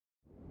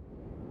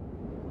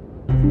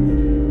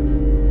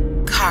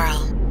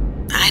Carl,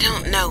 I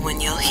don't know when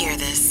you'll hear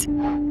this.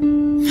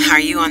 Are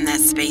you on that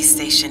space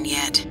station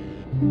yet?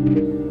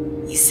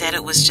 You said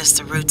it was just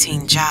a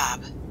routine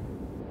job.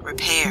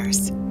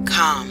 Repairs,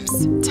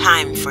 comms,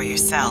 time for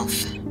yourself.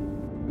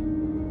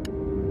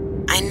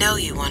 I know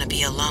you want to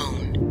be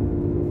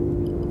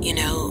alone. You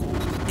know,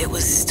 it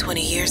was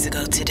 20 years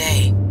ago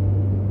today.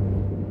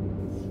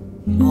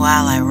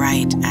 While I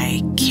write,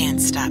 I can't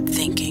stop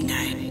thinking.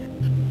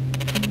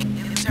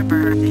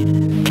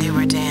 They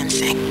were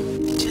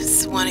dancing.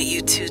 Just wanted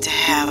you two to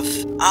have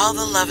all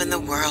the love in the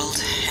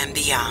world and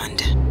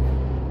beyond.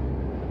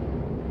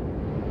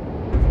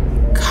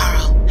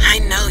 Carl, I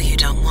know you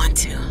don't want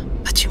to,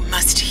 but you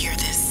must hear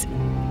this.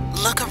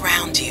 Look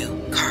around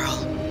you, Carl,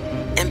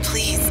 and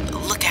please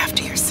look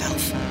after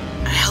yourself.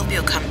 I hope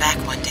you'll come back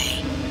one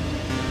day.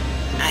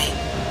 I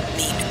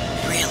mean,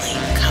 really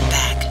come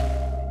back.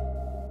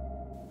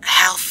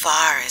 How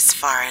far is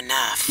far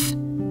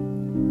enough?